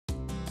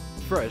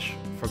Fresh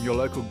from your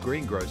local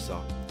greengrocer,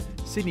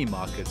 Sydney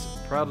Markets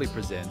proudly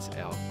presents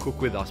our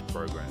Cook With Us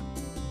program.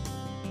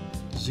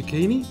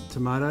 Zucchini,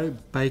 tomato,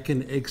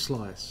 bacon, egg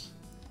slice.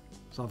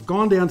 So I've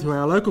gone down to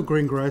our local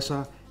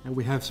greengrocer and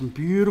we have some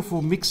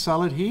beautiful mixed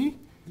salad here.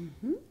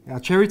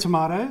 Our cherry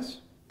tomatoes,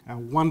 our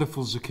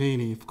wonderful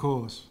zucchini, of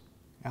course.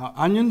 Our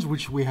onions,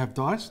 which we have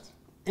diced,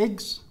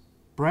 eggs,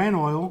 bran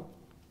oil,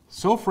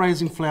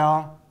 self-raising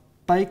flour,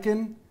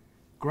 bacon,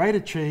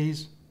 grated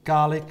cheese,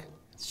 garlic,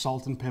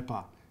 salt and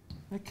pepper.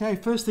 Okay,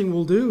 first thing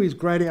we'll do is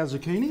grate our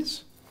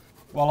zucchinis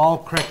while I'll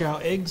crack our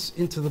eggs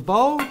into the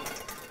bowl.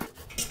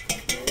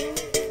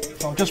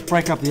 So I'll just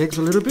break up the eggs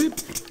a little bit.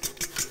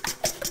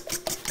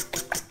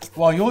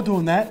 While you're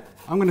doing that,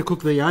 I'm going to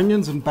cook the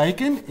onions and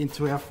bacon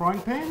into our frying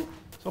pan.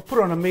 So I'll put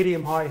it on a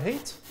medium-high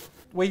heat.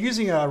 We're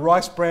using a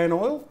rice bran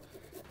oil,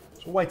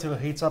 so wait till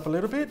it heats up a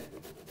little bit.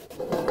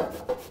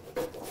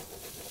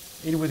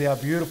 In with our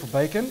beautiful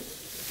bacon.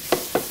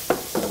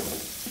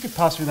 You can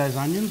pass me those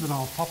onions and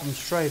I'll pop them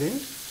straight in.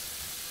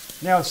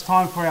 Now it's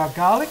time for our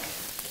garlic.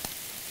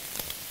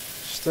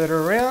 Stir it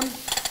around.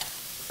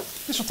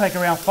 This will take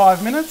around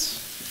 5 minutes.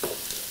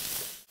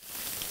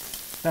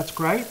 That's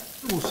great.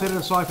 We'll set it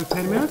aside for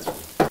 10 minutes.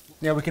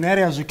 Now we can add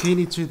our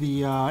zucchini to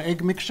the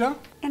egg mixture.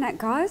 And it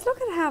goes, look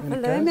at how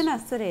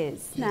voluminous it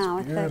is now.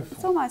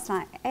 It's almost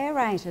like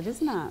aerated,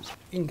 isn't it?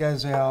 In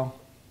goes our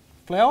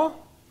flour,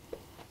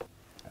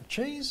 our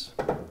cheese.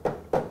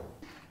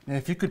 Now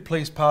if you could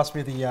please pass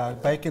me the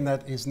bacon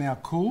that is now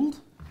cooled.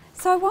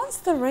 So what's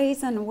the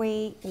reason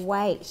we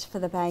wait for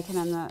the bacon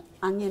and the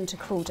onion to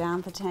cool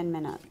down for 10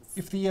 minutes?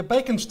 If the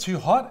bacon's too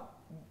hot,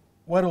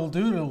 what it'll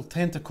do, it'll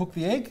tend to cook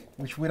the egg,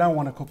 which we don't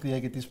want to cook the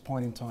egg at this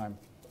point in time.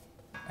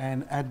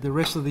 And add the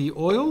rest of the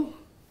oil.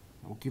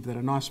 We'll give that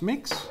a nice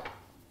mix,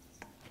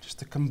 just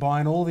to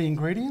combine all the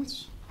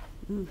ingredients.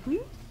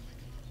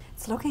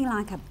 It's looking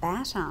like a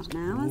batter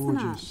now, isn't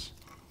it?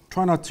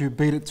 Try not to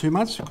beat it too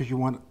much because you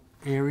want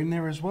air in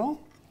there as well.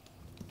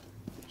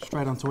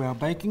 Straight onto our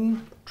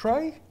baking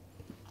tray.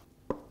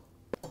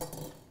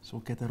 So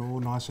we'll get that all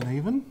nice and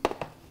even.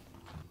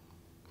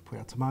 Put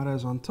our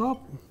tomatoes on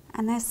top.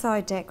 And they're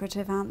so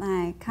decorative, aren't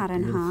they? Cut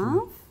in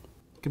half.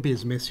 It can be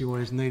as messy or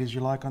as neat as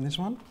you like on this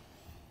one.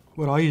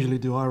 What I usually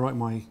do, I write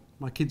my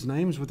kids'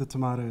 names with the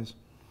tomatoes.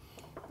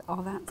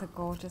 Oh, that's a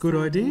gorgeous Good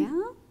idea.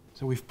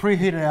 So we've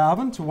preheated our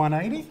oven to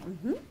 180.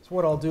 So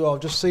what I'll do, I'll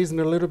just season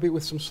it a little bit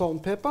with some salt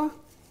and pepper.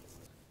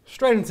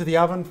 Straight into the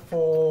oven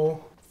for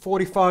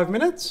 45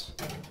 minutes.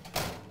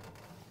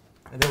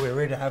 And then we're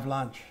ready to have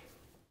lunch.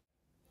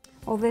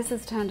 Well, this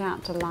has turned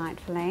out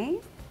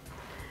delightfully.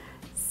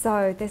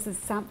 So this is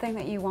something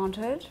that you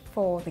wanted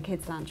for the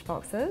kids' lunch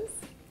boxes.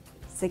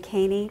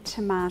 Zucchini,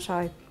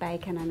 tomato,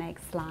 bacon and egg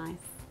slice.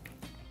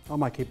 I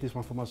might keep this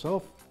one for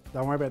myself.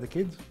 Don't worry about the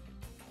kids.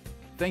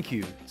 Thank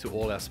you to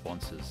all our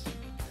sponsors.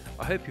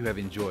 I hope you have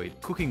enjoyed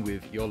cooking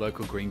with your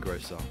local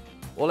greengrocer.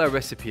 All our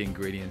recipe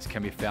ingredients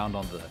can be found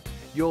on the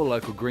Your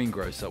Local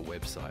Greengrocer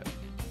website,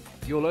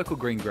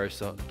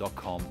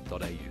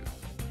 yourlocalgreengrocer.com.au.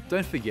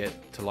 Don't forget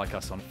to like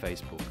us on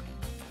Facebook.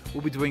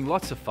 We'll be doing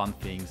lots of fun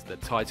things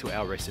that tie to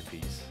our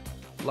recipes.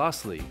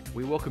 Lastly,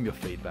 we welcome your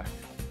feedback.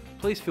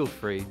 Please feel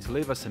free to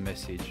leave us a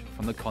message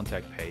from the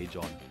contact page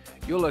on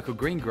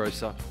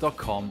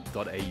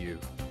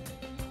yourlocalgreengrocer.com.au.